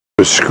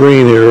A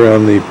screen here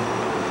on the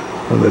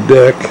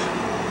deck.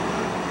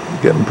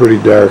 Getting pretty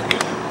dark.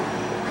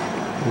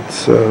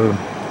 It's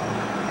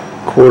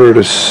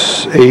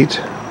 7:45.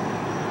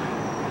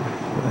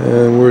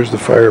 And where's the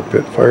fire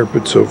pit? Fire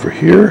pit's over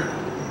here.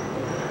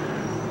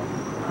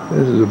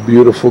 This is a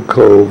beautiful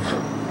cove.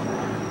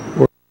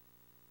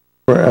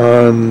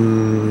 We're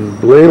on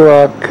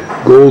Blaylock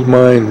Gold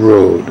Mine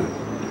Road.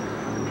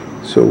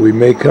 So we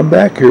may come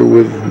back here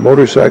with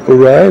motorcycle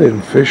ride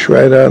and fish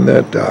right on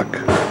that dock.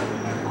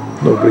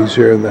 Nobody's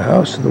here in the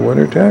house in the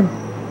wintertime.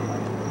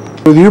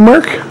 With you,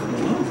 Mark?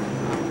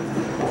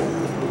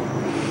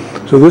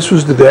 So this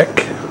was the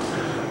deck.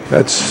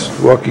 That's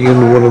walking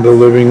into one of the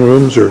living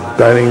rooms or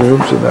dining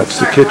rooms, and that's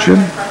the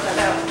kitchen.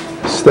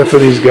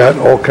 Stephanie's got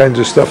all kinds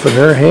of stuff in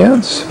her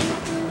hands.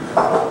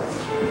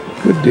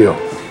 Good deal.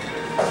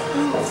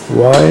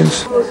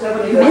 Wines.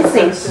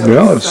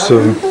 Well, it's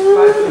the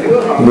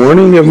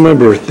morning of my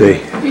birthday.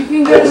 You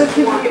can go to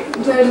the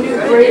new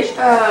great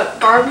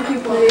barbecue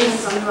place.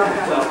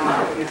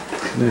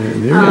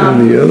 And you're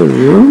in the other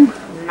room.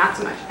 Not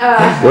so much.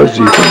 What's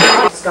he?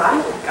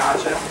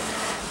 Gotcha.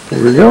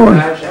 Where we going?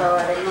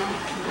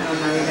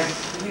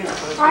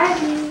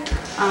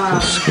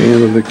 A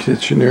scan of the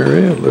kitchen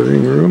area,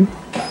 living room.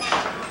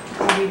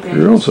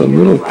 Girls and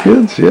little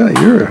kids. Yeah,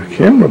 you're a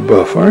camera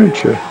buff,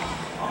 aren't you?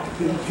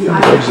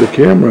 Loves the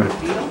camera.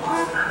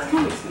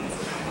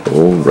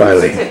 Oh,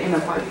 Riley.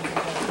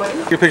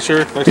 Your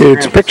picture.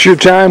 It's picture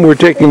time. We're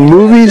taking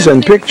movies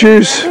and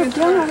pictures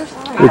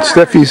with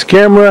Steffi's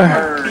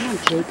camera.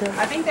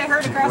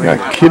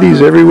 Got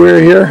kitties everywhere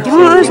here. Get on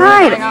the other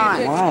side.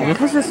 Wow.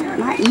 Because it's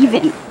not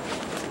even.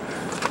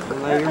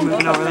 You're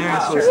moving over there,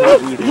 so it's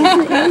not even.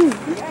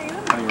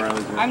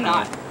 I'm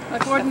not.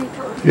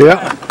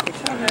 Yeah.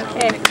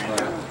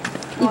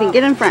 Even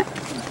get in front.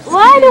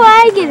 Why do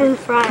I get in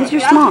front? Because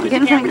you're small. Get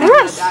in front.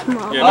 You're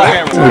small.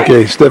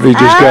 Okay, Steffi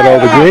just got all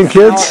the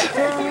grandkids.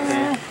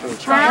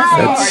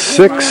 That's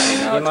 6.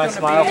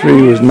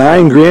 3 was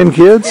 9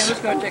 grandkids.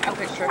 I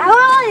want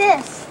all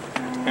this.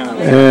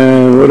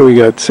 And what do we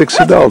got? 6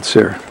 adults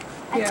here.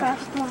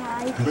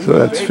 So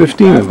that's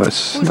 15 of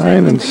us.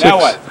 9 and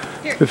 6.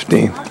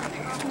 15.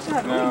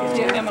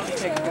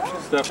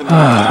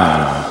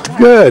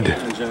 Good.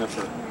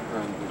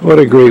 What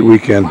a great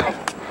weekend.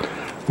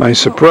 My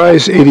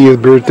surprise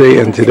 80th birthday,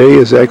 and today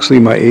is actually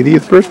my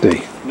 80th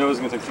birthday. Noah's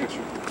going to take a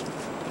picture.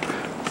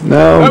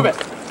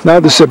 Now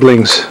the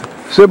siblings.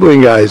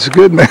 Sibling guys.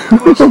 Good man.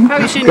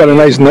 Got a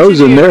nice nose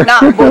in there.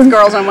 Not both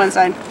girls on one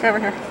side. Go over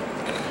here.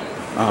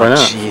 Why not?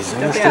 Jeez.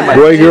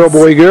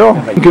 Boy, girl.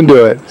 You can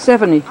do it.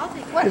 Stephanie,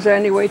 is there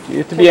any way You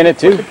have to be in it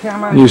too.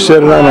 You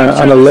set it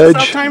on a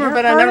ledge. Timer,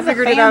 but I never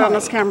figured it out on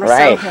this camera.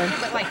 Right. So.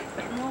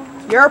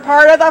 You're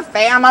part of the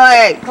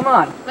family. Come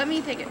on. Let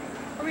me take it.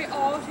 Are we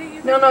all taking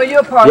it? No,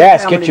 you're part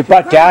Yes, of the get family. your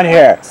butt down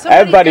here.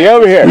 Everybody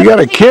over here. You got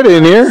a kid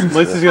in here.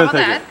 Lisa's going to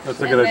take it.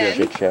 That's a good idea.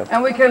 Shit show.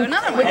 And we can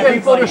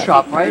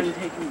Photoshop, right?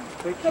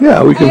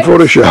 Yeah, we can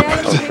Photoshop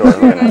it. Sure,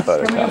 we're going to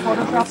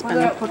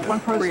Photoshop. Put one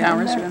person 3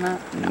 hours doing that.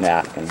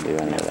 Not going to do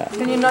any of that.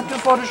 Can you not do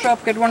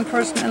Photoshop? Get one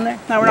person in there?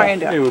 No, we're not going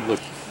to do It it. would look.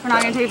 We're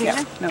not going to take a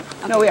picture?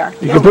 No, we are.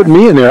 You can put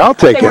me in there. I'll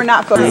take We're it.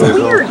 not going to. It's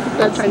weird.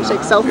 I'm trying to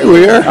take selfies.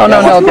 We are? Oh,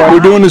 no, We're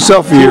doing a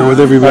selfie here with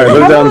everybody.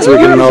 Put it down so we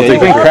can all take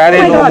You it. can crowd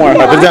in a little more.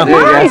 Put it down.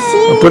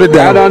 Put it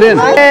down. on in.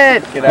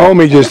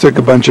 Homie just took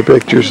a bunch of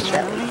pictures.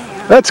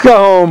 Let's go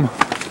home.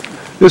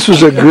 This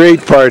was a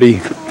great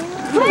party.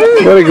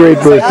 What a great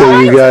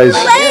birthday, you guys.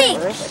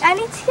 I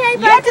need to say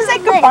You have to say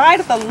goodbye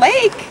to the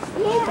lake.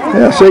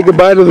 Yeah, say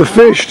goodbye to the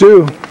fish,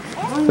 too.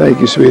 Thank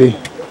you, sweetie.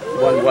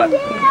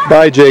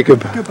 Bye,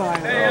 Jacob.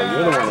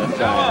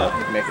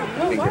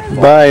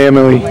 Bye,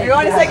 Emily. You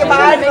want to say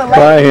goodbye to the lake?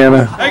 Bye,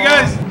 Hannah. Hey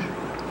guys!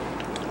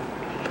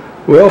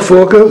 Well,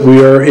 Folka,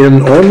 we are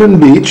in Ormond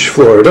Beach,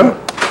 Florida.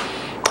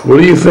 What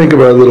do you think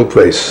of our little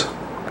place?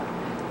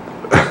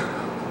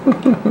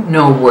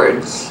 No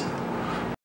words.